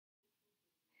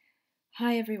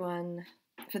Hi everyone.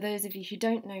 For those of you who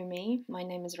don't know me, my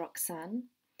name is Roxanne,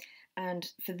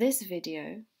 and for this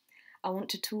video, I want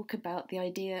to talk about the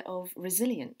idea of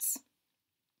resilience.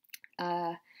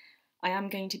 I am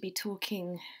going to be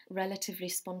talking relatively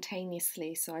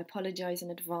spontaneously, so I apologise in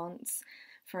advance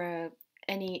for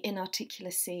any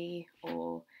inarticulacy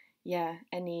or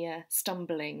any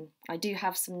stumbling. I do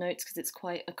have some notes because it's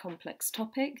quite a complex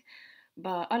topic,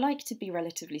 but I like to be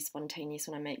relatively spontaneous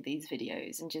when I make these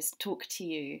videos and just talk to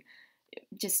you,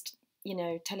 just,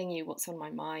 telling you what's on my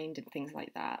mind and things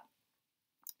like that.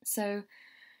 So,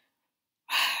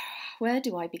 where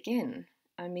do I begin?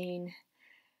 I mean,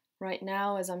 right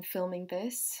now, as I'm filming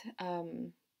this,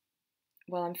 I'm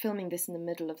filming this in the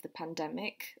middle of the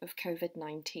pandemic of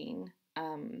COVID-19,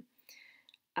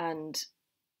 and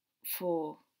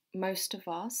for most of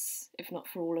us, if not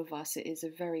for all of us, it is a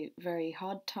very, very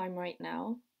hard time right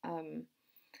now.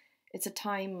 It's a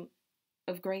time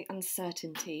of great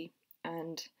uncertainty,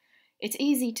 and it's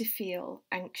easy to feel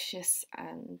anxious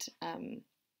and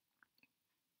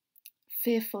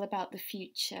fearful about the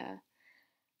future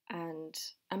and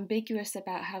ambiguous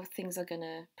about how things are going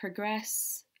to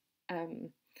progress.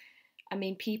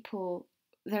 People,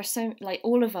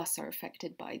 all of us are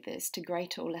affected by this to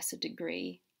greater or lesser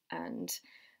degree, and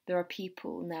there are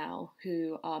people now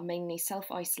who are mainly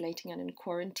self-isolating and in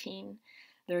quarantine.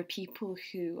 There are people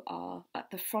who are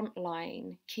at the front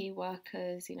line, key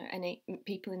workers,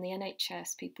 people in the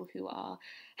NHS, people who are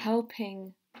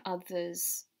helping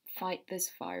others fight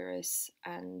this virus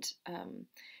and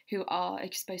who are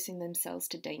exposing themselves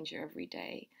to danger every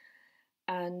day.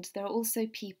 And there are also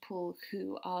people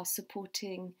who are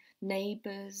supporting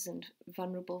neighbours and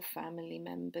vulnerable family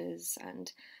members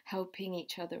and helping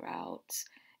each other out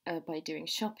by doing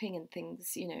shopping and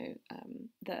things,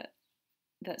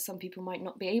 that some people might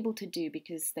not be able to do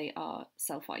because they are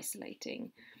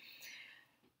self-isolating.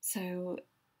 So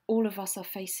all of us are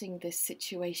facing this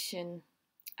situation,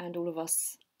 and all of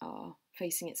us are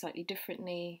facing it slightly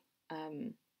differently.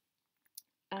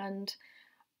 And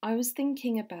I was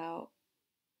thinking about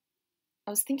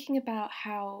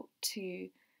how to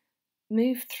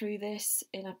move through this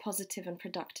in a positive and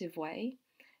productive way.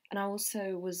 And I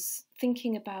also was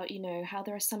thinking about, how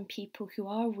there are some people who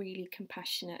are really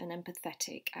compassionate and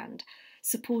empathetic and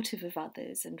supportive of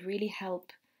others and really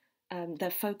help.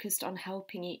 They're focused on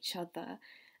helping each other.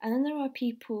 And then there are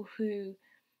people who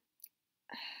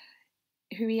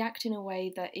react in a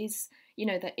way that is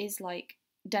like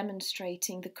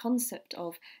demonstrating the concept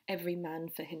of every man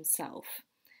for himself.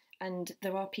 And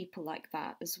there are people like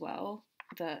that as well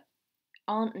that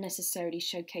aren't necessarily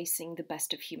showcasing the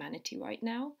best of humanity right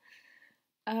now.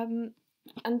 And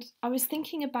I was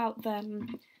thinking about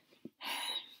them,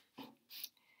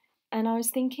 and I was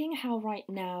thinking how right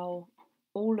now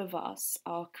all of us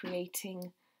are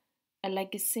creating a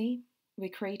legacy. We're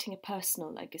creating a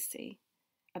personal legacy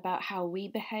about how we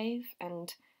behave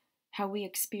and how we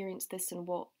experience this and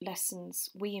what lessons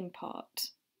we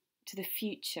impart to the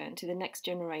future and to the next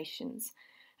generations.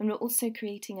 And we're also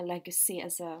creating a legacy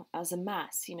as a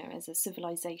mass, as a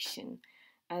civilization,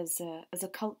 as a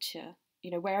culture,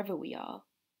 wherever we are.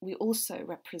 We also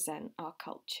represent our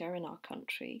culture and our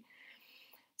country.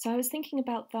 So I was thinking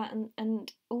about that,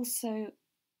 and also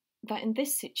that in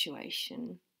this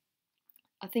situation,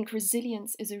 I think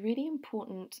resilience is a really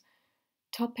important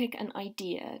topic and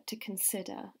idea to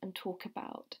consider and talk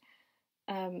about.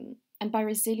 And by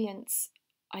resilience,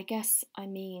 I guess I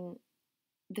mean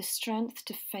the strength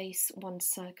to face one's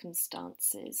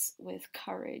circumstances with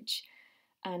courage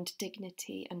and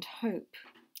dignity and hope.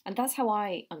 And that's how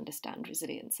I understand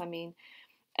resilience. I mean,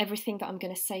 everything that I'm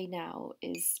going to say now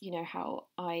is, how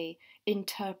I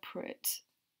interpret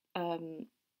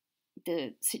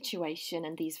the situation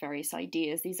and these various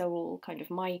ideas. These are all kind of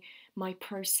my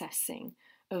processing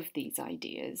of these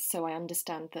ideas. So I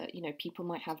understand that, people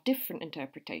might have different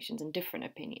interpretations and different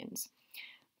opinions.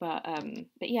 But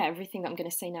yeah, everything that I'm going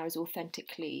to say now is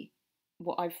authentically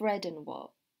what I've read and what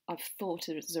I've thought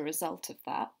as a result of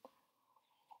that.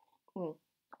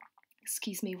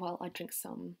 Excuse me while I drink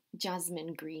some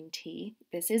jasmine green tea.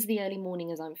 This is the early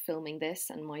morning as I'm filming this,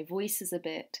 and my voice is a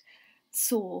bit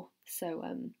sore, so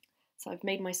I've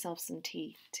made myself some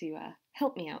tea to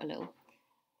help me out a little.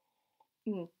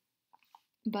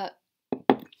 But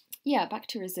yeah, back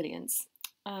to resilience.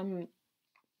 I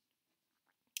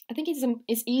think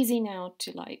it's easy now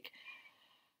to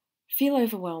feel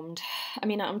overwhelmed. I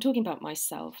mean, I'm talking about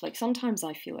myself. Sometimes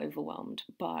I feel overwhelmed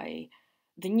by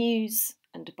the news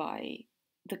and by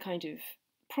the kind of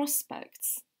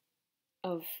prospects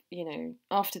of,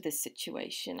 after this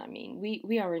situation. I mean,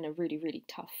 we are in a really, really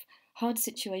tough, hard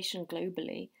situation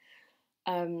globally.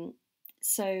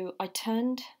 So I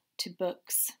turned to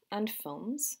books and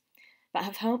films that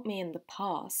have helped me in the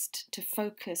past to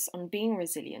focus on being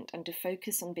resilient and to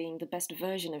focus on being the best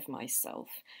version of myself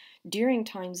during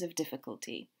times of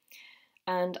difficulty.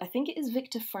 And I think it is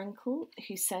Viktor Frankl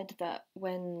who said that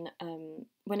when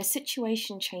a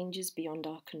situation changes beyond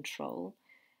our control,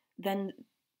 then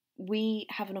we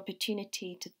have an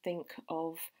opportunity to think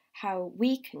of how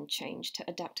we can change to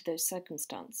adapt to those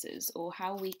circumstances, or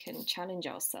how we can challenge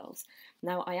ourselves.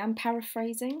 Now, I am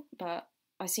paraphrasing, but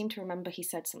I seem to remember he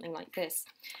said something like this.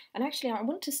 And actually, I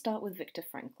want to start with Viktor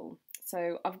Frankl.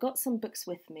 So I've got some books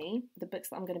with me, the books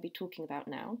that I'm going to be talking about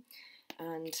now,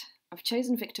 and I've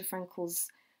chosen Viktor Frankl's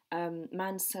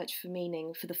Man's Search for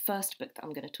Meaning for the first book that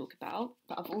I'm going to talk about,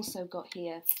 but I've also got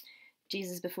here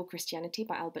Jesus Before Christianity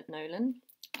by Nolan,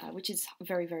 which is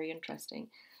very, very interesting,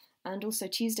 and also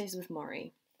Tuesdays with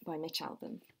Morrie by Mitch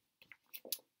Albom.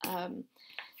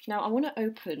 Now, I want to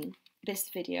open this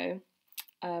video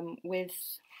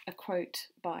with a quote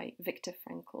by Viktor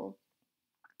Frankl,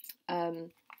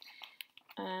 and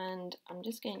I'm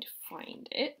just going to find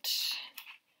it.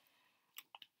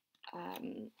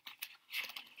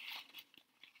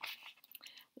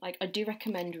 I do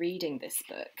recommend reading this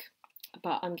book,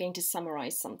 but I'm going to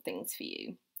summarise some things for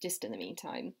you just in the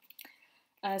meantime.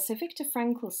 So Viktor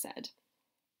Frankl said,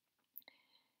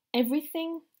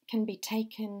 "Everything can be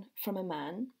taken from a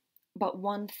man, but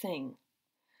one thing,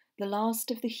 the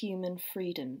last of the human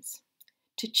freedoms,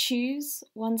 to choose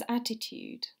one's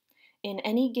attitude in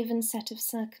any given set of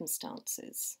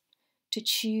circumstances, to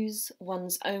choose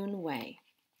one's own way."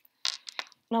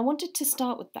 And I wanted to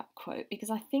start with that quote because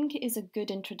I think it is a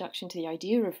good introduction to the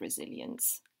idea of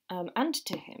resilience, and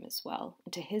to him as well,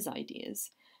 and to his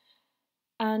ideas.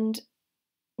 And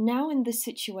now in this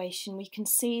situation, we can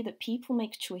see that people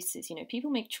make choices. People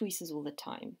make choices all the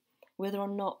time, whether or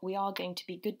not we are going to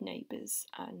be good neighbours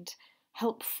and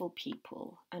helpful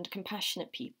people and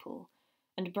compassionate people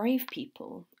and brave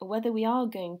people, or whether we are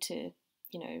going to,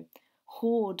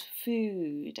 hoard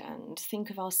food and think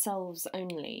of ourselves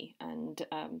only and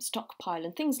stockpile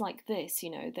and things like this.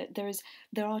 That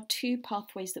there are two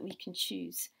pathways that we can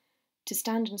choose: to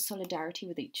stand in solidarity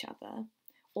with each other,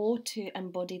 or to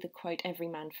embody the quote, "every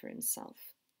man for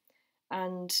himself."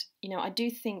 And, I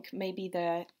do think maybe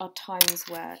there are times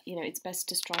where, it's best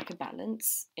to strike a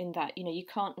balance in that, you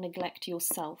can't neglect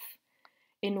yourself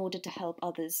in order to help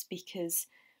others, because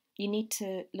you need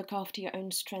to look after your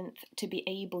own strength to be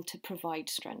able to provide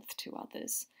strength to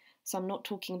others. So I'm not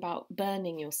talking about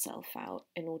burning yourself out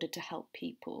in order to help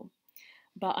people,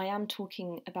 but I am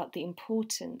talking about the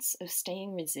importance of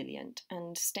staying resilient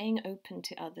and staying open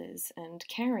to others and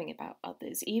caring about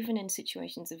others, even in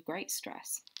situations of great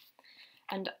stress.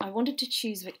 And I wanted to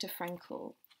choose Viktor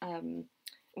Frankl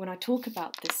when I talk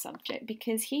about this subject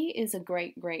because he is a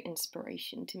great, great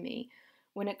inspiration to me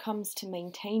when it comes to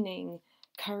maintaining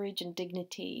courage and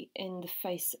dignity in the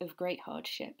face of great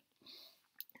hardship.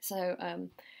 So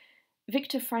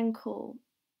Viktor Frankl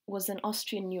was an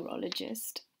Austrian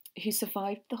neurologist who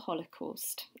survived the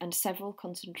Holocaust and several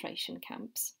concentration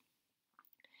camps.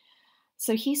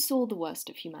 So he saw the worst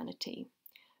of humanity,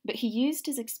 but he used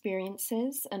his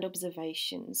experiences and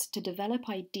observations to develop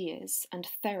ideas and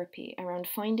therapy around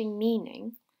finding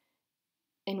meaning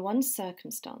in one's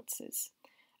circumstances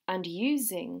and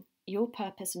using your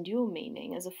purpose and your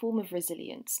meaning as a form of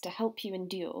resilience to help you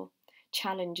endure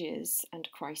challenges and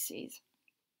crises.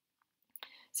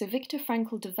 So Viktor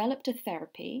Frankl developed a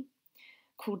therapy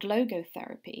called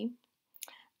logotherapy,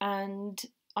 and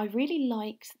I really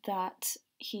liked that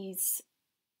he's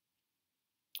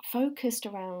focused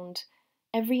around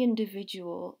every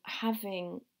individual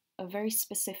having a very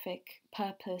specific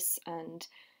purpose and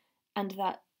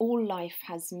that all life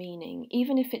has meaning,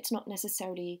 even if it's not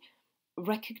necessarily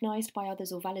recognised by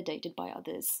others or validated by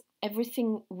others.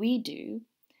 Everything we do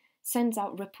sends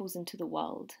out ripples into the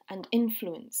world and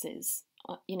influences,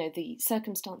 the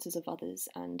circumstances of others,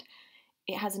 and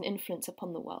it has an influence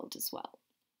upon the world as well.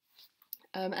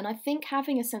 And I think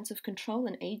having a sense of control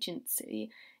and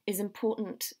agency is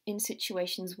important in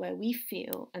situations where we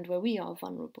feel and where we are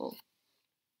vulnerable.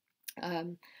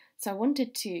 So I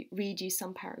wanted to read you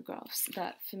some paragraphs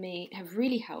that for me have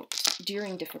really helped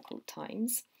during difficult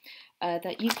times,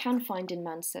 that you can find in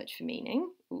Man's Search for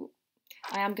Meaning.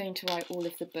 I am going to write all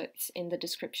of the books in the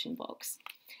description box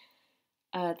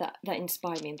that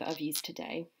inspire me and that I've used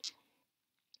today.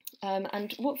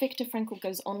 And what Viktor Frankl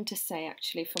goes on to say,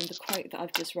 actually, from the quote that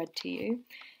I've just read to you,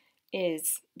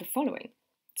 is the following.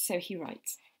 So he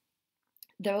writes,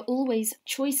 "There are always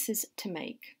choices to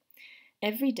make,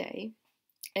 every day,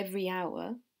 every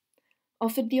hour,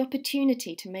 offered the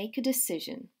opportunity to make a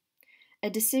decision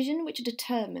which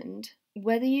determined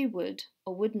whether you would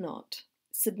or would not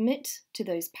submit to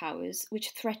those powers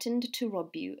which threatened to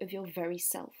rob you of your very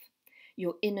self,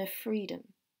 your inner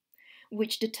freedom,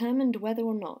 which determined whether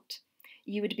or not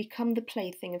you would become the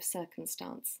plaything of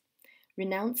circumstance,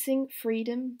 renouncing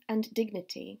freedom and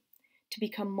dignity to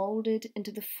become moulded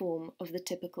into the form of the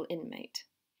typical inmate.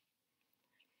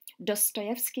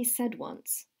 Dostoevsky said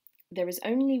once, "There is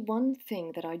only one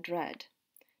thing that I dread,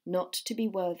 not to be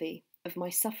worthy of my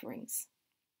sufferings."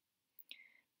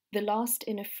 The last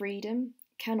inner freedom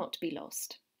cannot be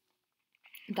lost.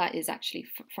 That is actually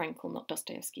Frankl, not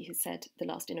Dostoevsky, who said the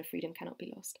last inner freedom cannot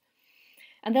be lost.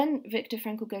 And then Viktor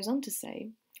Frankl goes on to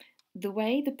say, the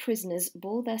way the prisoners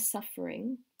bore their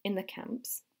suffering in the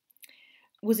camps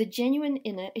was a genuine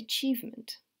inner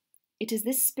achievement. It is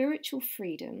this spiritual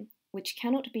freedom which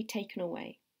cannot be taken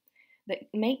away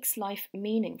that makes life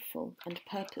meaningful and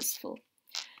purposeful.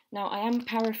 Now, I am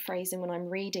paraphrasing when I'm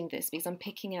reading this because I'm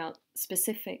picking out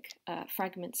specific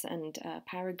fragments and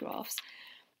paragraphs,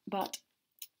 but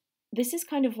this is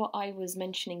kind of what I was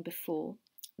mentioning before,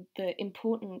 the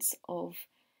importance of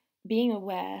being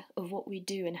aware of what we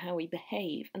do and how we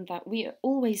behave, and that we are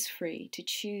always free to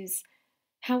choose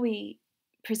how we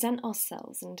present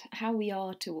ourselves and how we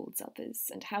are towards others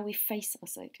and how we face our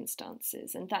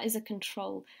circumstances. And that is a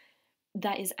control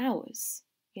that is ours,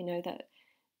 that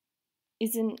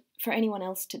isn't for anyone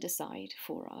else to decide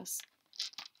for us.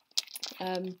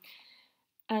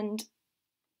 And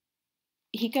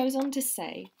he goes on to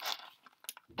say,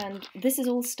 and this is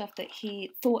all stuff that he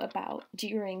thought about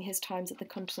during his times at the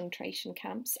concentration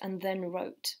camps and then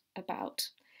wrote about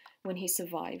when he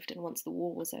survived and once the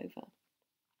war was over.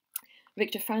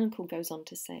 Viktor Frankl goes on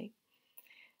to say,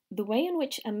 the way in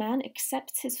which a man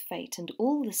accepts his fate and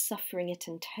all the suffering it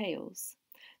entails,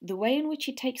 the way in which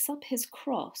he takes up his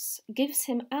cross, gives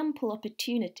him ample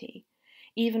opportunity,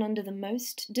 even under the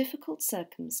most difficult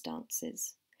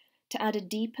circumstances, to add a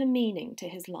deeper meaning to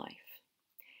his life.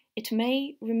 It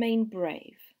may remain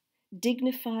brave,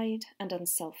 dignified and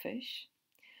unselfish,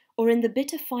 or in the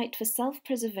bitter fight for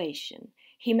self-preservation,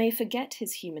 he may forget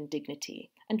his human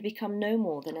dignity and become no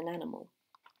more than an animal.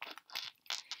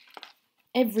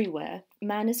 Everywhere,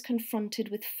 man is confronted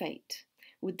with fate,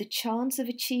 with the chance of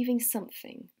achieving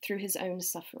something through his own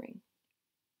suffering.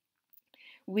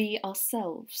 We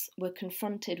ourselves were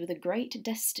confronted with a great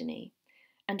destiny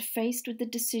and faced with the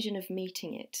decision of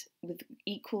meeting it with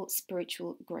equal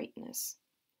spiritual greatness.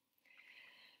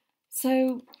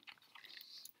 So,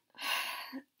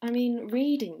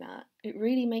 reading that, it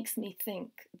really makes me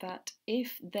think that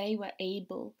if they were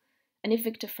able, and if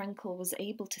Viktor Frankl was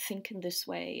able to think in this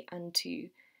way and to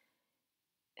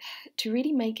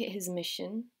really make it his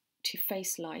mission to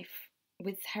face life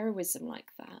with heroism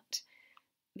like that,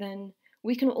 then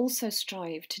we can also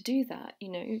strive to do that,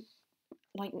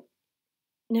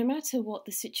 no matter what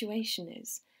the situation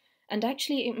is. And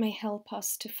actually it may help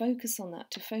us to focus on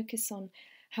that, to focus on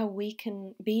how we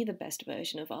can be the best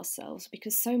version of ourselves,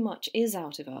 because so much is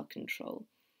out of our control.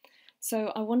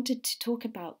 So I wanted to talk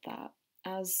about that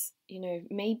as,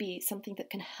 maybe something that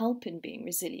can help in being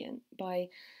resilient by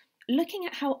looking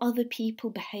at how other people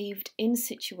behaved in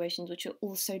situations which are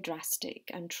also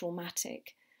drastic and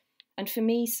traumatic. And for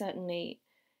me, certainly,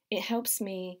 it helps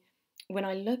me when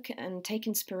I look and take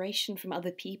inspiration from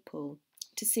other people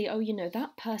to see,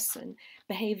 that person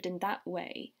behaved in that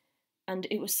way, and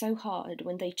it was so hard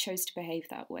when they chose to behave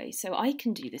that way. So I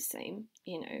can do the same,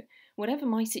 whatever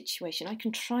my situation, I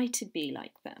can try to be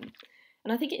like them.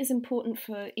 And I think it is important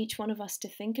for each one of us to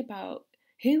think about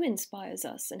who inspires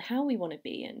us and how we want to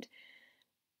be,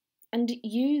 and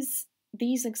use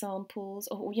these examples,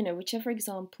 or whichever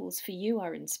examples for you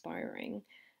are inspiring,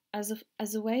 as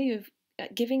a way of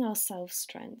giving ourselves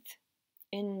strength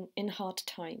in hard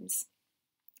times,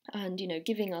 and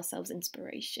giving ourselves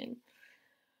inspiration.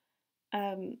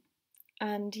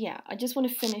 And yeah, I just want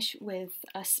to finish with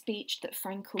a speech that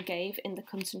Frankl gave in the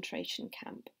concentration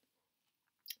camp,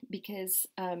 because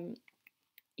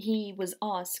he was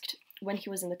asked when he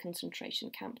was in the concentration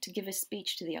camp to give a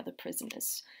speech to the other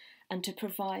prisoners and to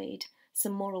provide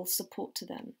some moral support to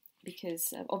them,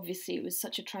 because obviously it was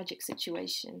such a tragic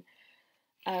situation.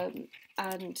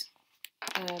 And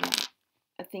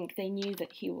I think they knew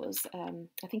that he was,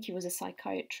 I think he was a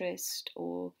psychiatrist,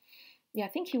 I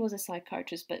think he was a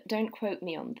psychiatrist, but don't quote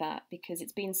me on that, because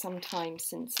it's been some time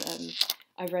since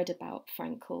I read about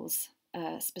Frankl's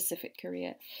specific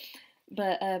career.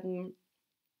 But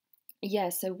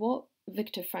so what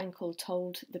Viktor Frankl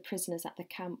told the prisoners at the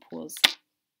camp was,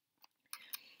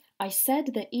 I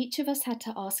said that each of us had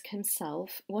to ask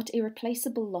himself what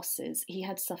irreplaceable losses he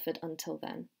had suffered until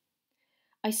then.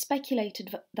 I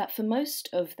speculated that for most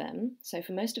of them, so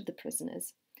for most of the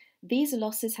prisoners, these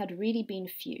losses had really been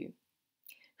few.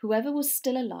 Whoever was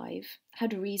still alive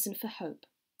had reason for hope.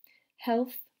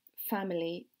 Health,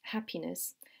 family,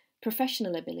 happiness,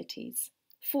 professional abilities,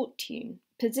 fortune,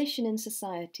 position in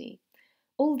society,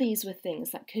 all these were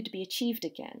things that could be achieved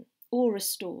again or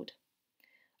restored.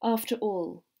 After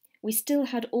all, we still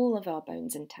had all of our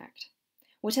bones intact.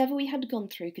 Whatever we had gone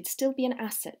through could still be an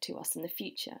asset to us in the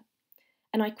future.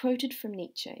 And I quoted from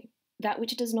Nietzsche, "That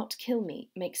which does not kill me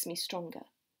makes me stronger."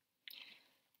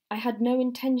 I had no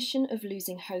intention of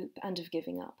losing hope and of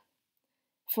giving up.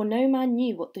 For no man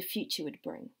knew what the future would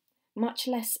bring, much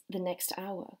less the next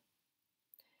hour.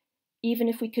 Even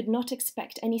if we could not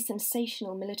expect any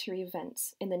sensational military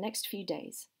events in the next few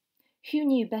days, who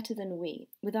knew better than we,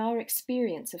 with our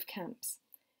experience of camps,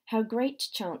 how great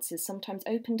chances sometimes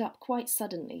opened up quite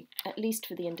suddenly, at least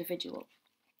for the individual.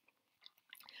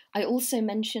 I also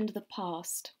mentioned the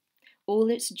past, all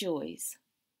its joys,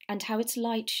 and how its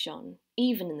light shone,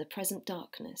 even in the present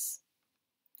darkness.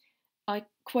 I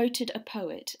quoted a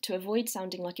poet to avoid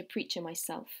sounding like a preacher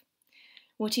myself.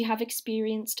 What you have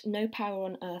experienced, no power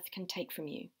on earth can take from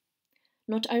you.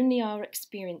 Not only our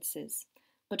experiences,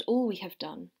 but all we have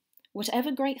done,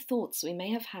 whatever great thoughts we may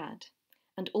have had,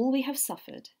 and all we have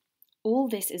suffered, all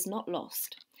this is not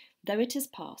lost, though it is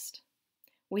past.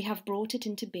 We have brought it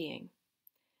into being.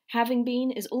 Having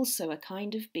been is also a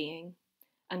kind of being,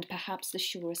 and perhaps the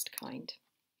surest kind.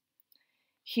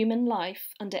 Human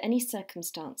life, under any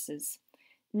circumstances,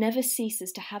 never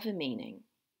ceases to have a meaning,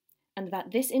 and that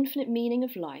this infinite meaning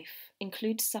of life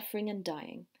includes suffering and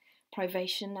dying,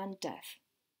 privation and death.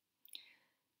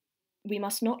 We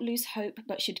must not lose hope,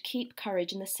 but should keep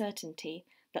courage in the certainty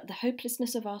that the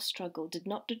hopelessness of our struggle did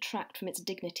not detract from its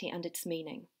dignity and its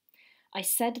meaning. I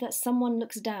said that someone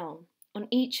looks down on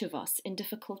each of us in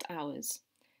difficult hours,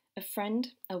 a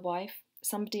friend, a wife,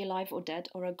 somebody alive or dead,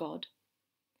 or a god,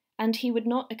 and he would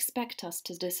not expect us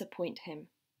to disappoint him.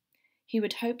 He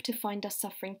would hope to find us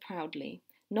suffering proudly,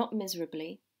 not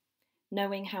miserably,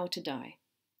 knowing how to die.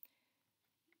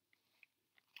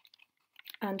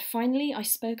 And finally, I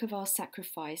spoke of our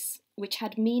sacrifice, which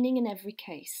had meaning in every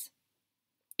case.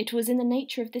 It was in the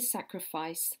nature of this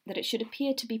sacrifice that it should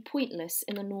appear to be pointless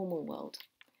in the normal world,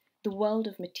 the world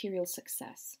of material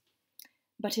success.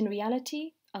 But in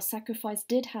reality, our sacrifice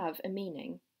did have a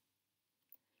meaning.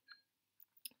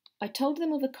 I told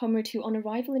them of a comrade who, on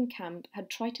arrival in camp, had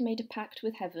tried to make a pact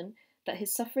with heaven that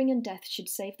his suffering and death should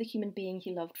save the human being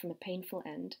he loved from a painful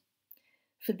end.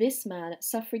 For this man,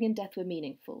 suffering and death were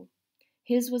meaningful.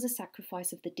 His was a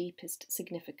sacrifice of the deepest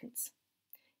significance.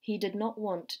 He did not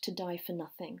want to die for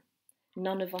nothing.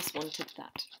 None of us wanted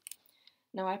that.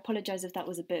 Now, I apologise if that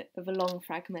was a bit of a long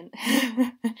fragment,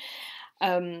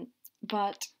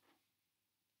 but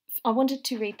I wanted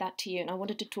to read that to you, and I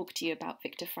wanted to talk to you about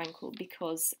Viktor Frankl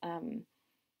because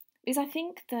I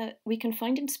think that we can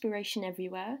find inspiration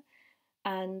everywhere,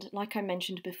 and like I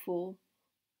mentioned before,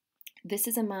 this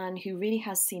is a man who really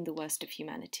has seen the worst of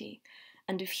humanity.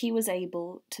 And if he was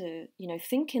able to,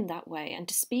 think in that way and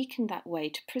to speak in that way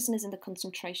to prisoners in the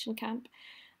concentration camp,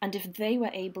 and if they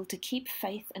were able to keep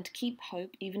faith and keep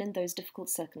hope even in those difficult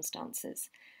circumstances,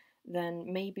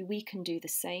 then maybe we can do the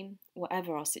same,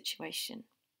 whatever our situation.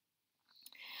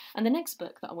 And the next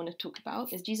book that I want to talk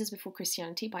about is Jesus Before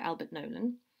Christianity by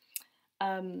Nolan.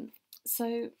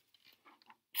 So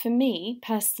for me,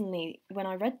 personally, when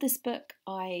I read this book,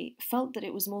 I felt that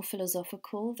it was more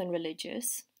philosophical than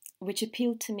religious, which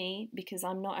appealed to me because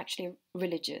I'm not actually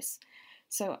religious.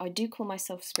 So I do call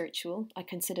myself spiritual. I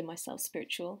consider myself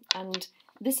spiritual. And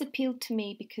this appealed to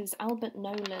me because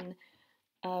Nolan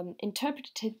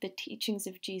interpreted the teachings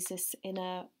of Jesus in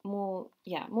a more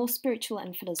spiritual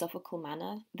and philosophical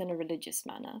manner than a religious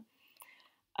manner.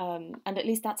 And at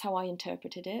least that's how I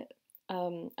interpreted it.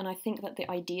 And I think that the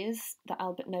ideas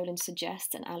that Nolan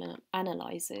suggests and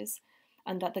analyses,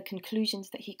 and that the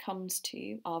conclusions that he comes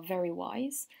to are very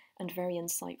wise and very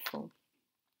insightful.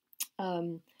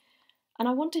 And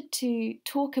I wanted to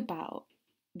talk about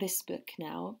this book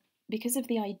now because of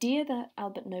the idea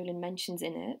that Nolan mentions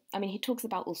in it. I mean, he talks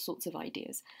about all sorts of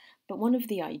ideas, but one of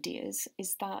the ideas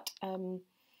is that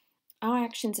our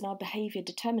actions and our behaviour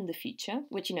determine the future,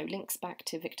 which, links back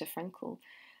to Viktor Frankl.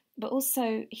 But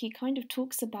also, he kind of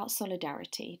talks about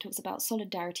solidarity. He talks about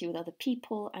solidarity with other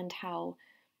people and how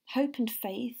hope and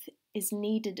faith is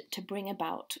needed to bring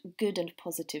about good and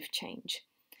positive change.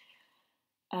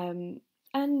 And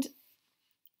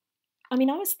I mean,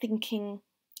 I was thinking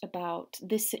about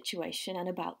this situation and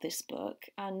about this book,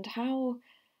 and how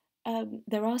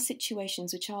there are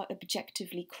situations which are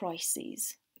objectively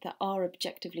crises, that are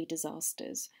objectively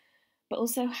disasters, but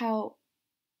also how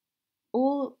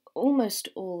almost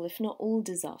all, if not all,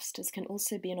 disasters can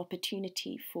also be an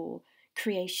opportunity for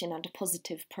creation and a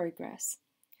positive progress.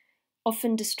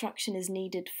 Often destruction is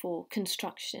needed for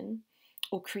construction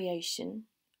or creation.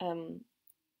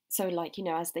 So like,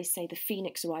 as they say, the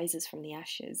phoenix rises from the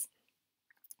ashes.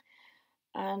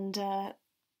 And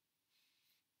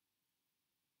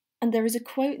there is a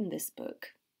quote in this book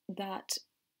that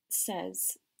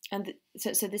says,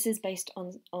 so this is based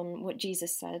on what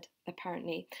Jesus said,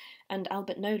 apparently, and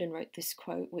Albert Nolan wrote this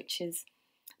quote, which is,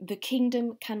 "The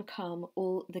kingdom can come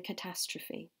all the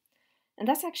catastrophe." And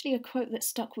that's actually a quote that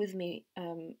stuck with me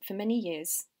for many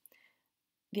years.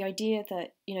 The idea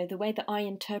that, the way that I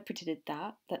interpreted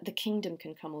that the kingdom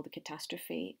can come all the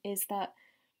catastrophe, is that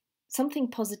something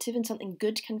positive and something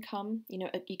good can come.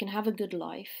 You can have a good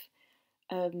life.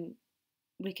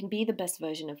 We can be the best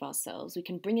version of ourselves. We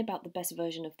can bring about the best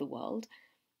version of the world.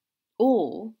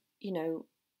 Or,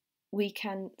 we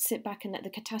can sit back and let the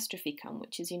catastrophe come,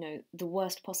 which is, the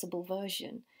worst possible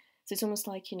version. So it's almost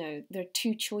like, there are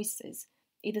two choices.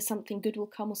 Either something good will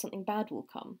come or something bad will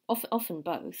come. Often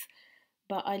both.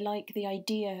 But I like the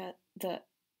idea that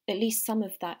at least some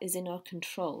of that is in our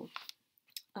control.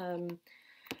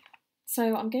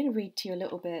 So I'm going to read to you a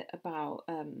little bit about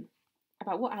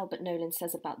what Albert Nolan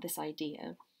says about this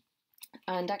idea.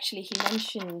 And actually he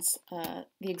mentions the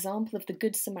example of the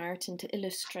Good Samaritan to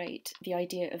illustrate the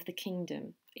idea of the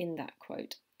kingdom in that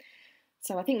quote.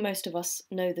 So I think most of us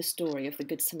know the story of the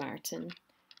Good Samaritan.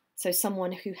 So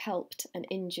someone who helped an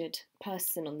injured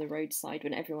person on the roadside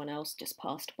when everyone else just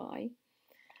passed by.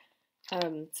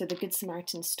 So the Good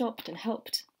Samaritan stopped and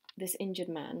helped this injured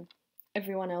man.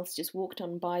 Everyone else just walked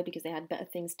on by because they had better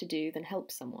things to do than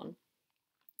help someone.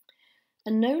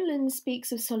 And Nolan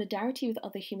speaks of solidarity with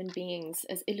other human beings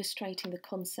as illustrating the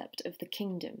concept of the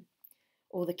kingdom,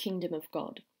 or the kingdom of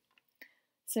God.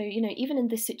 So, even in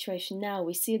this situation now,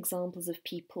 we see examples of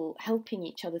people helping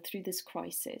each other through this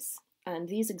crisis. And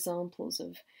these examples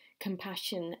of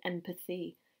compassion,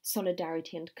 empathy,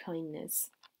 solidarity, and kindness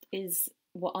is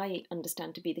what I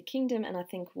understand to be the kingdom, and I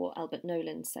think what Albert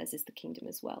Nolan says is the kingdom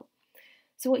as well.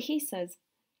 So what he says,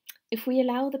 if we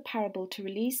allow the parable to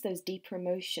release those deeper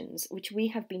emotions which we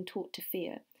have been taught to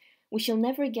fear, we shall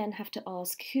never again have to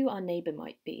ask who our neighbour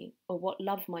might be, or what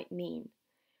love might mean.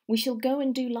 We shall go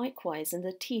and do likewise in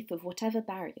the teeth of whatever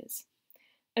barriers.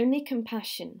 Only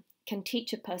compassion can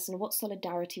teach a person what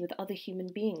solidarity with other human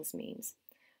beings means.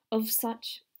 Of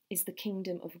such is the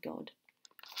kingdom of God.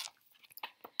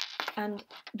 And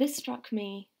this struck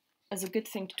me as a good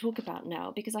thing to talk about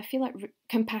now, because I feel like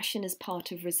compassion is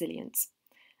part of resilience.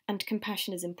 And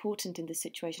compassion is important in this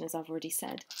situation, as I've already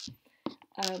said.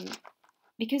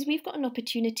 Because we've got an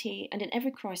opportunity, and in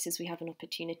every crisis we have an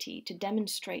opportunity to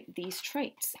demonstrate these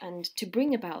traits and to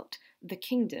bring about the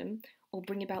kingdom or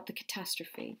bring about the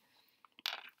catastrophe.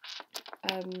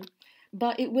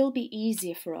 But it will be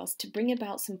easier for us to bring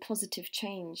about some positive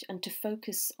change and to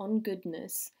focus on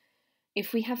goodness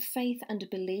if we have faith and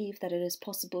believe that it is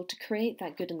possible to create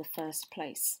that good in the first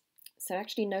place. So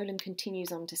actually Nolan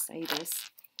continues on to say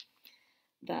this,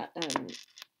 that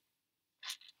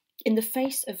in the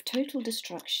face of total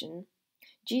destruction,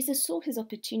 Jesus saw his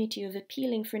opportunity of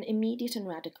appealing for an immediate and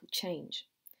radical change.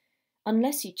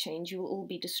 Unless you change, you will all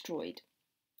be destroyed.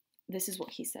 This is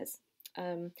what he says.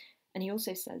 And he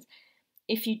also says,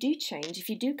 if you do change, if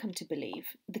you do come to believe,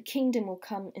 the kingdom will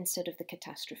come instead of the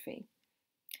catastrophe.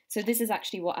 So this is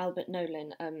actually what Albert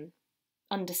Nolan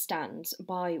understands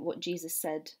by what Jesus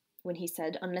said when he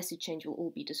said, unless you change, you'll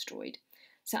all be destroyed.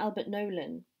 So Albert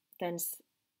Nolan then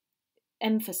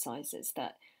emphasises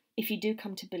that if you do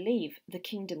come to believe, the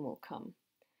kingdom will come.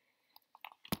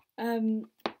 And,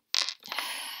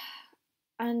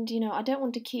 I don't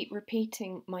want to keep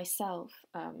repeating myself.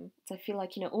 So I feel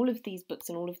like, all of these books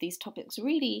and all of these topics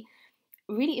really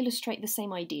illustrate the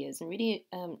same ideas and really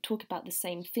talk about the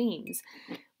same themes.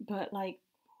 But, I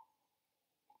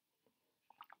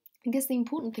guess the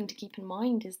important thing to keep in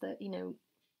mind is that,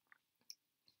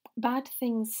 bad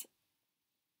things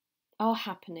are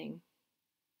happening.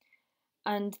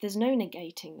 And there's no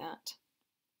negating that.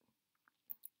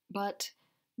 But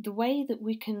the way that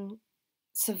we can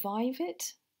survive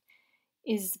it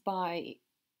is by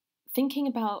thinking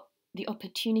about the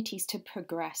opportunities to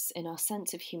progress in our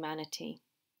sense of humanity.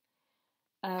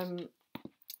 And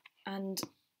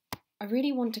I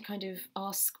really want to kind of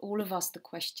ask all of us the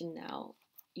question now,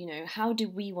 how do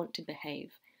we want to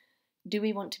behave? Do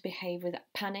we want to behave with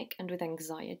panic and with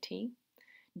anxiety?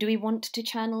 Do we want to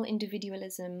channel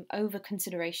individualism over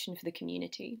consideration for the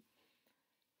community?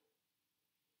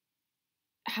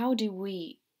 How do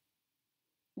we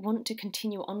want to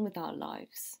continue on with our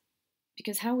lives?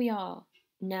 Because how we are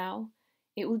now,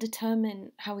 it will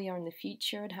determine how we are in the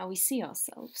future and how we see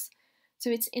ourselves. So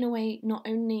it's in a way not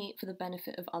only for the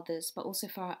benefit of others, but also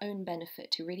for our own benefit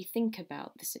to really think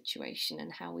about the situation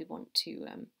and how we want to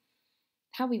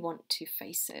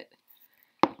face it.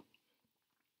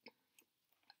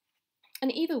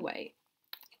 And either way,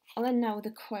 I'll end now with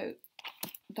a quote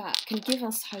that can give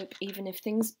us hope even if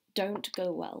things don't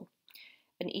go well,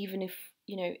 and even if,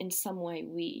 in some way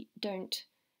we don't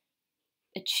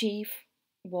achieve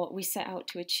what we set out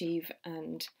to achieve,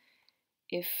 and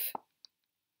if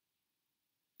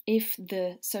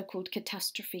the so-called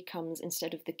catastrophe comes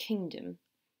instead of the kingdom.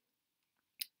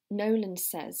 Nolan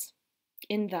says,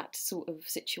 in that sort of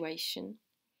situation,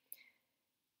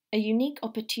 a unique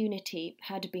opportunity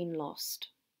had been lost,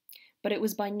 but it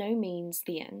was by no means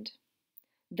the end.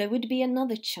 There would be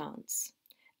another chance,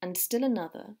 and still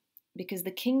another, because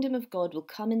the kingdom of God will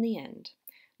come in the end.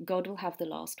 God will have the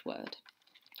last word.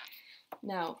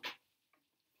 Now,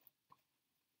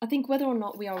 I think whether or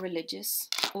not we are religious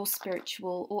or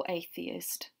spiritual or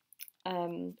atheist,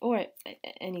 or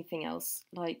anything else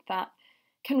like that,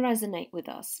 can resonate with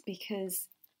us because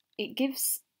it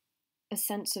gives a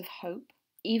sense of hope.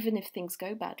 Even if things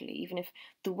go badly, even if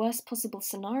the worst possible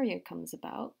scenario comes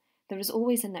about, there is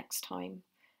always a next time,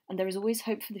 and there is always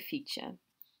hope for the future,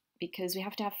 because we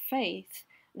have to have faith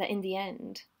that in the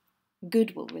end,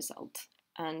 good will result.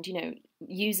 And,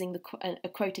 using a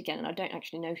quote again, and I don't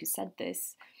actually know who said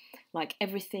this, like,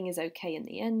 everything is okay in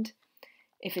the end.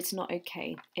 If it's not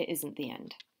okay, it isn't the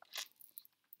end.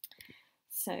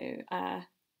 So,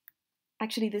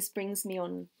 actually, this brings me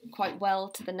on quite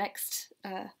well to the next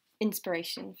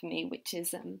inspiration for me, which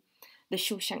is the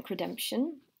Shawshank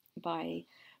Redemption by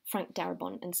Frank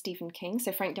Darabont and Stephen King.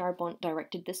 So Frank Darabont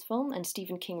directed this film and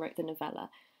Stephen King wrote the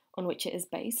novella on which it is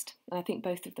based. And I think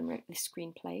both of them wrote the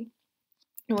screenplay.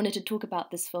 I wanted to talk about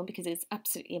this film because it's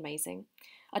absolutely amazing.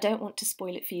 I don't want to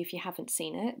spoil it for you if you haven't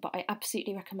seen it, but I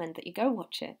absolutely recommend that you go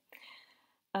watch it.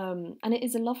 And it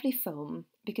is a lovely film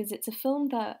because it's a film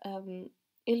that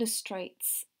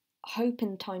illustrates hope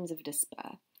in times of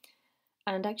despair.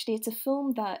 And actually, it's a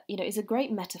film that, is a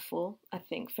great metaphor, I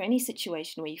think, for any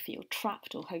situation where you feel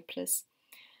trapped or hopeless.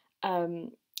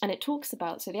 And it talks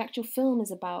about, so the actual film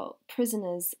is about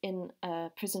prisoners in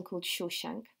a prison called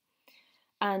Shawshank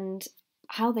and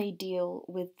how they deal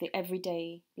with the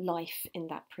everyday life in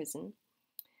that prison.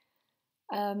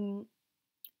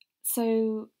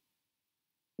 So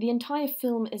the entire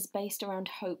film is based around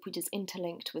hope, which is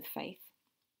interlinked with faith.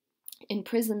 In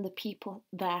prison, the people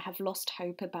there have lost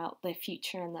hope about their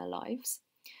future and their lives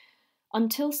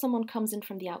until someone comes in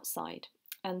from the outside,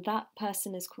 and that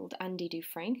person is called Andy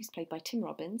Dufresne, who's played by Tim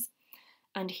Robbins,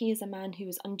 and he is a man who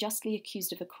was unjustly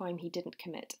accused of a crime he didn't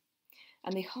commit.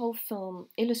 And the whole film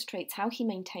illustrates how he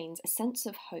maintains a sense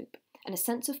of hope and a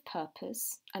sense of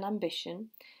purpose and ambition,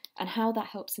 and how that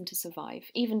helps him to survive,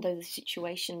 even though the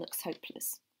situation looks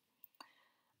hopeless.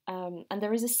 And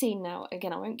there is a scene now,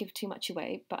 again, I won't give too much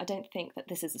away, but I don't think that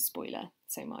this is a spoiler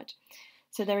so much.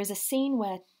 So there is a scene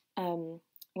where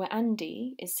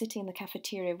Andy is sitting in the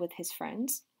cafeteria with his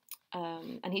friends,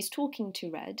 and he's talking to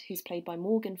Red, who's played by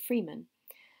Morgan Freeman.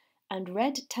 And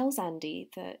Red tells Andy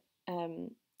that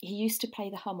he used to play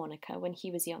the harmonica when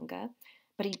he was younger,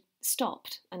 but he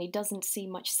stopped, and he doesn't see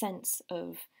much sense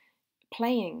of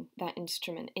playing that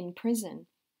instrument in prison.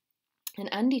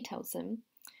 And Andy tells him,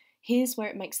 here's where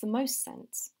it makes the most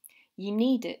sense. You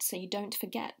need it so you don't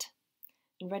forget.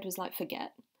 And Red was like,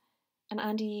 forget? And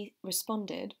Andy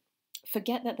responded,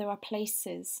 forget that there are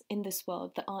places in this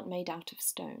world that aren't made out of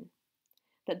stone.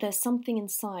 That there's something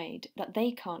inside that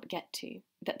they can't get to,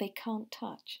 that they can't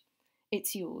touch.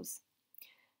 It's yours.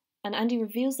 And Andy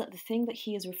reveals that the thing that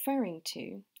he is referring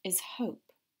to is hope.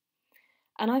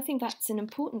 And I think that's an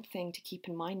important thing to keep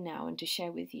in mind now and to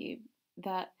share with you,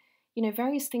 that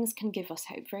various things can give us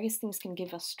hope, various things can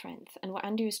give us strength. And what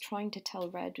Andy was trying to tell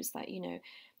Red was that,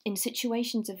 in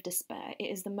situations of despair, it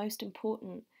is the most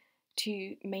important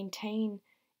to maintain,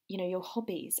 your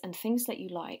hobbies and things that you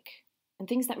like and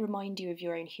things that remind you of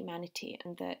your own humanity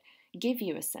and that give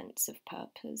you a sense of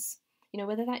purpose.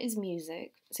 Whether that is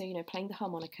music, so, playing the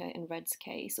harmonica in Red's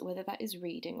case, or whether that is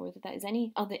reading, or whether that is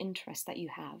any other interest that you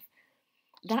have.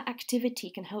 That activity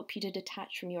can help you to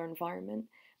detach from your environment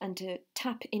and to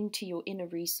tap into your inner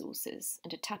resources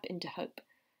and to tap into hope.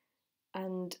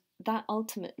 And that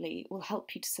ultimately will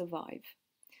help you to survive.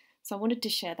 So I wanted to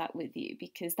share that with you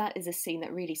because that is a scene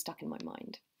that really stuck in my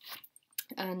mind.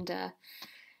 And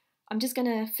I'm just going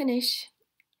to finish,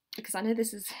 because I know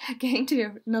this is going to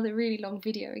be another really long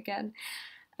video again.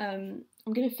 I'm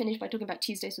going to finish by talking about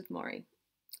Tuesdays with Morrie,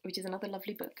 which is another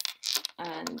lovely book.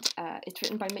 And it's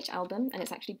written by Mitch Albom, and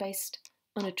it's actually based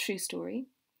on a true story.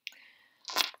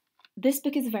 This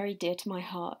book is very dear to my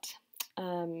heart,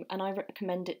 and I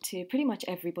recommend it to pretty much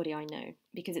everybody I know,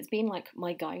 because it's been like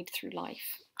my guide through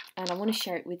life. And I want to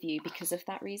share it with you because of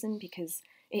that reason, because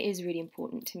it is really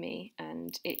important to me,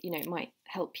 and it, it might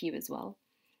help you as well.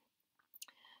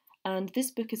 And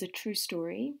this book is a true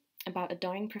story about a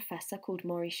dying professor called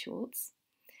Morrie Shorts.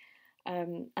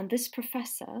 And this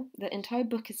professor, the entire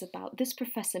book is about this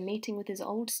professor meeting with his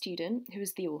old student, who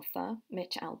is the author,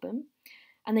 Mitch Albom,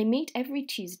 and they meet every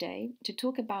Tuesday to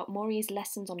talk about Morrie's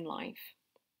lessons on life.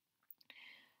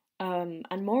 And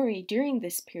Morrie, during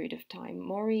this period of time,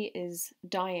 Morrie is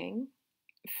dying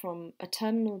from a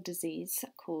terminal disease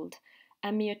called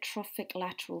amyotrophic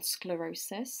lateral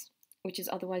sclerosis, which is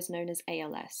otherwise known as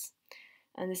ALS.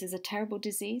 And this is a terrible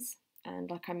disease, and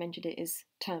like I mentioned, it is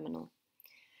terminal.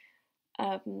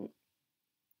 And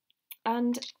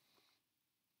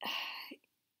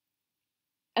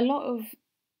a lot of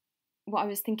what I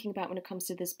was thinking about when it comes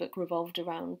to this book revolved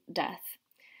around death.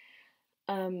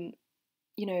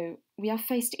 We are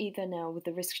faced either now with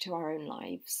the risk to our own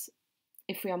lives,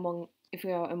 if we are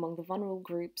among the vulnerable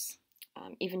groups,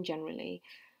 even generally.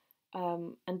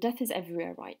 And death is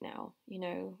everywhere right now.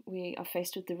 We are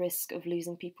faced with the risk of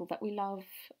losing people that we love.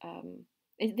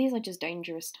 These are just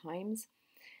dangerous times.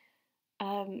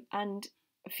 And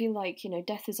I feel like,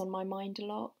 death is on my mind a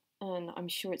lot, and I'm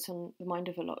sure it's on the mind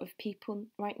of a lot of people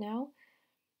right now.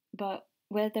 But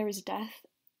where there is death,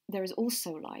 there is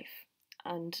also life,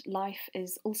 and life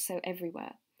is also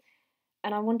everywhere.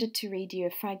 And I wanted to read you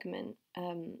a fragment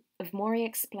of Morrie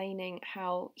explaining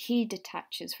how he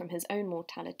detaches from his own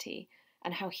mortality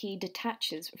and how he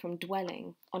detaches from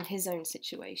dwelling on his own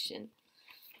situation.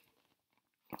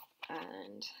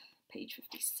 And page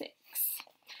 56.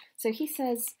 So he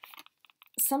says,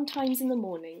 "Sometimes in the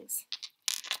mornings,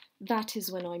 that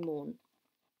is when I mourn.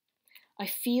 I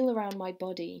feel around my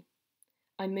body.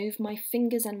 I move my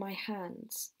fingers and my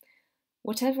hands,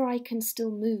 whatever I can still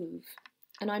move,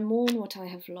 and I mourn what I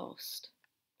have lost.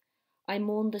 I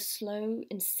mourn the slow,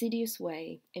 insidious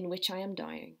way in which I am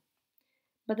dying.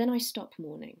 But then I stop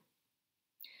mourning.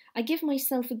 I give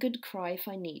myself a good cry if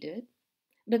I need it,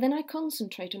 but then I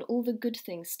concentrate on all the good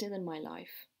things still in my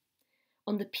life,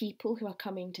 on the people who are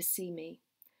coming to see me,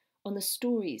 on the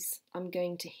stories I'm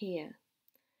going to hear,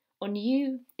 on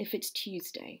you if it's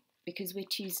Tuesday, because we're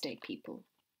Tuesday people.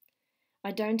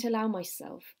 I don't allow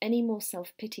myself any more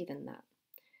self-pity than that.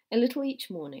 A little each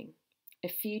morning, a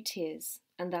few tears,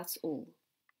 and that's all."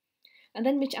 And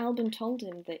then Mitch Albom told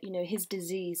him that, his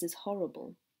disease is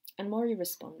horrible. And Morrie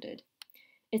responded,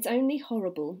 "It's only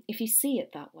horrible if you see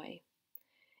it that way.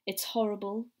 It's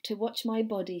horrible to watch my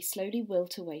body slowly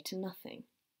wilt away to nothing.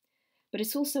 But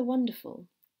it's also wonderful,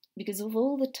 because of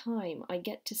all the time I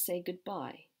get to say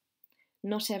goodbye.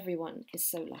 Not everyone is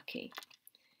so lucky."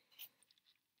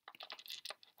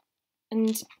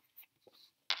 And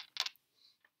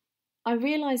I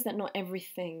realise that not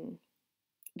everything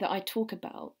that I talk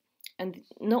about, and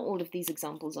not all of these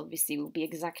examples obviously will be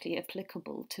exactly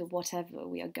applicable to whatever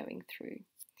we are going through.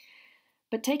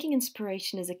 But taking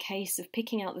inspiration is a case of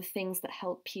picking out the things that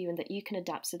help you and that you can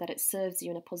adapt so that it serves you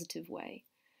in a positive way.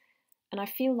 And I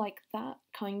feel like that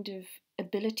kind of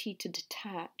ability to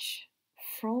detach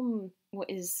from what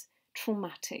is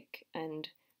traumatic and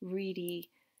really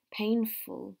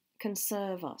painful can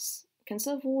serve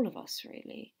all of us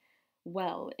really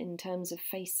well in terms of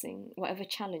facing whatever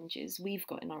challenges we've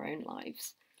got in our own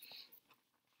lives.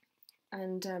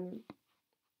 And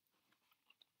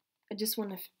I just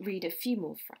want to read a few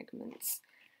more fragments.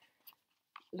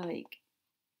 Like,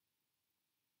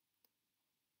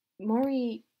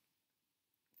 Morrie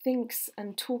thinks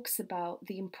and talks about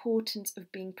the importance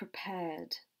of being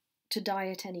prepared to die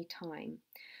at any time.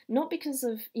 Not because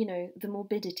of, the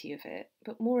morbidity of it,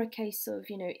 but more a case of,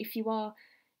 if you are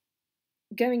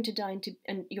going to die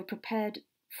and you're prepared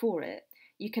for it,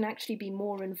 you can actually be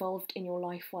more involved in your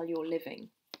life while you're living.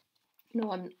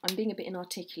 I'm being a bit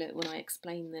inarticulate when I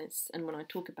explain this and when I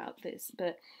talk about this,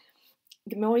 but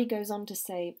Morrie goes on to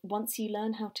say, "Once you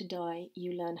learn how to die,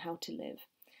 you learn how to live."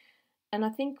 And I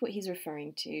think what he's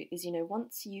referring to is,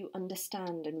 once you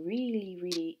understand and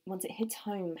really, once it hits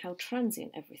home how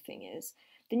transient everything is,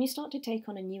 then you start to take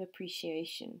on a new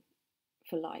appreciation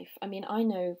for life. I mean, I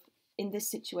know in this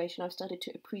situation I've started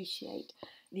to appreciate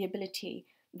the ability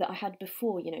that I had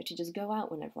before, to just go out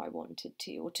whenever I wanted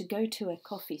to, or to go to a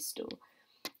coffee store,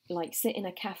 like sit in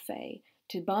a cafe,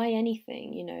 to buy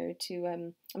anything, you know,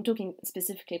 I'm talking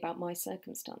specifically about my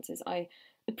circumstances. I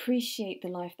appreciate the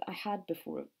life that I had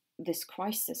before this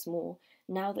crisis more,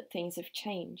 now that things have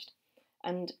changed.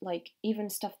 And like even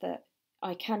stuff that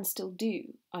I can still do,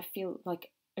 I feel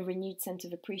like a renewed sense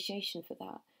of appreciation for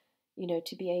that. You know,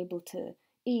 to be able to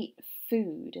eat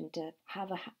food and to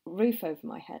have a roof over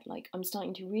my head. Like I'm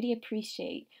starting to really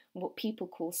appreciate what people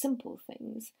call simple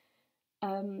things.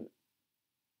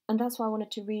 And that's why I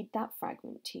wanted to read that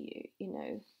fragment to you,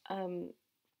 you know,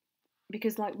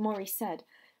 because like Morrie said,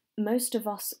 most of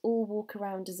us all walk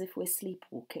around as if we're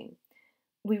sleepwalking.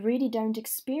 We really don't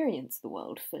experience the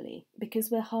world fully because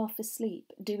we're half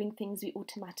asleep, doing things we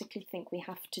automatically think we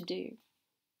have to do.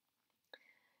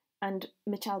 And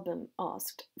Mitch Albom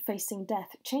asked, facing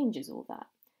death changes all that?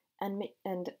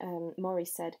 And Morrie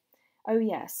said, oh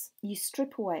yes, you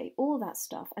strip away all that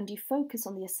stuff and you focus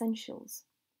on the essentials.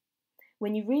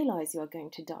 When you realise you are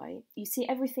going to die, you see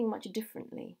everything much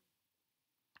differently.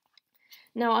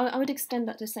 Now, I would extend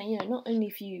that to saying, you know, not only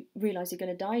if you realise you're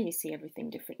going to die, you see everything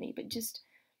differently, but just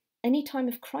any time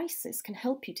of crisis can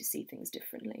help you to see things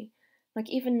differently. Like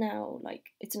even now,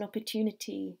 like it's an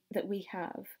opportunity that we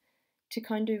have to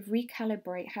kind of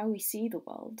recalibrate how we see the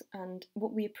world and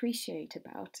what we appreciate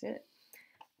about it.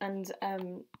 And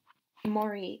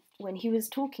Morrie, when he was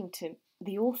talking to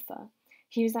the author,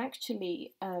 he was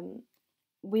actually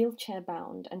wheelchair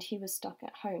bound and he was stuck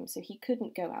at home, so he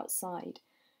couldn't go outside.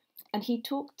 And he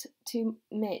talked to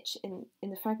Mitch in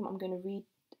the fragment I'm going to read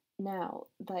now,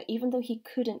 that even though he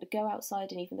couldn't go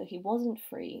outside and even though he wasn't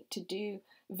free to do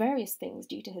various things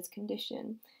due to his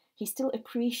condition, he still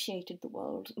appreciated the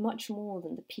world much more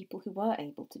than the people who were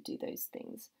able to do those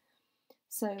things.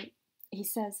 So he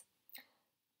says,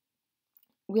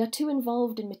 we are too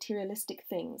involved in materialistic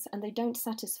things and they don't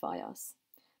satisfy us.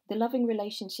 The loving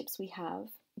relationships we have,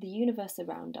 the universe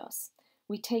around us,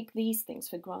 we take these things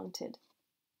for granted.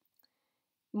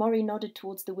 Morrie nodded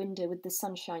towards the window with the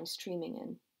sunshine streaming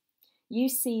in. You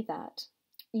see that.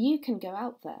 You can go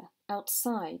out there,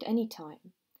 outside, any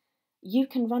time. You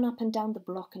can run up and down the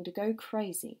block and go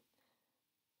crazy.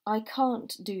 I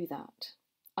can't do that.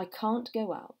 I can't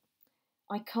go out.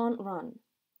 I can't run.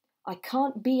 I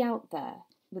can't be out there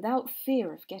without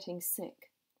fear of getting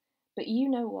sick. But you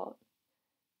know what?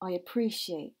 I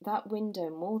appreciate that window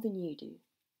more than you do.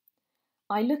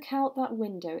 I look out that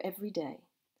window every day.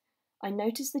 I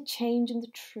notice the change in the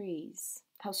trees,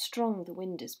 how strong the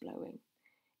wind is blowing.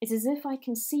 It's as if I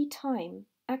can see time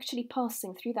actually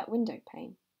passing through that window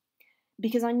pane.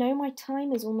 Because I know my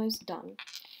time is almost done.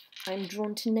 I'm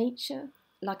drawn to nature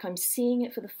like I'm seeing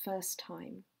it for the first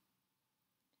time.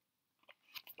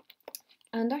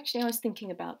 And actually I was thinking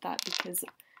about that because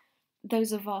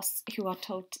those of us who are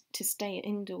told to stay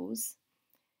indoors,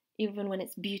 even when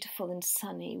it's beautiful and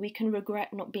sunny, we can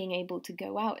regret not being able to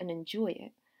go out and enjoy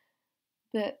it.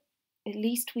 But at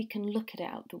least we can look at it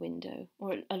out the window,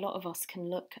 or a lot of us can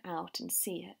look out and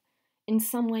see it. In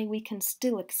some way we can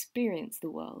still experience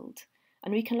the world.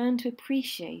 And we can learn to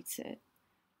appreciate it,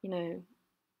 you know,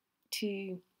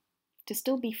 to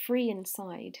still be free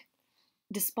inside,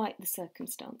 despite the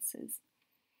circumstances.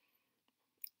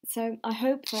 So I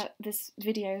hope that this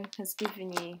video has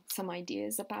given you some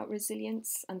ideas about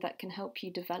resilience and that can help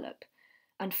you develop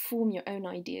and form your own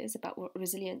ideas about what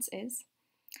resilience is.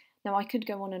 Now I could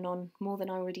go on and on more than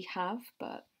I already have,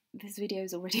 but this video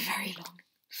is already very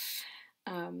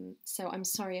long. So I'm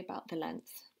sorry about the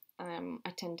length. I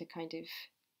tend to kind of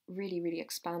really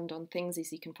expand on things,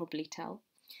 as you can probably tell.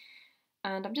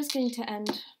 And I'm just going to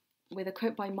end with a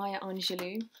quote by Maya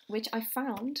Angelou, which I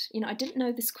found, you know, I didn't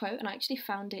know this quote, and I actually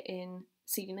found it in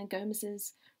Selena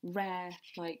Gomez's rare,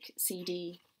 like,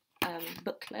 CD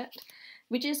booklet,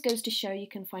 which just goes to show you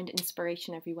can find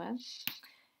inspiration everywhere.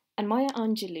 And Maya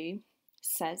Angelou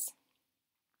says,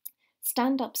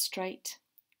 stand up straight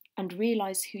and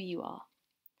realise who you are,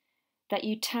 that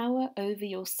you tower over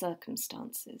your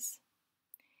circumstances.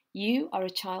 You are a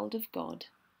child of God.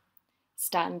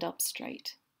 Stand up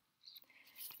straight.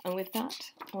 And with that,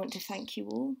 I want to thank you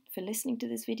all for listening to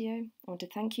this video. I want to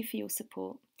thank you for your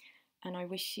support, and I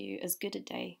wish you as good a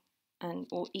day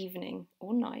or evening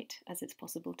or night as it's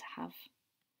possible to have.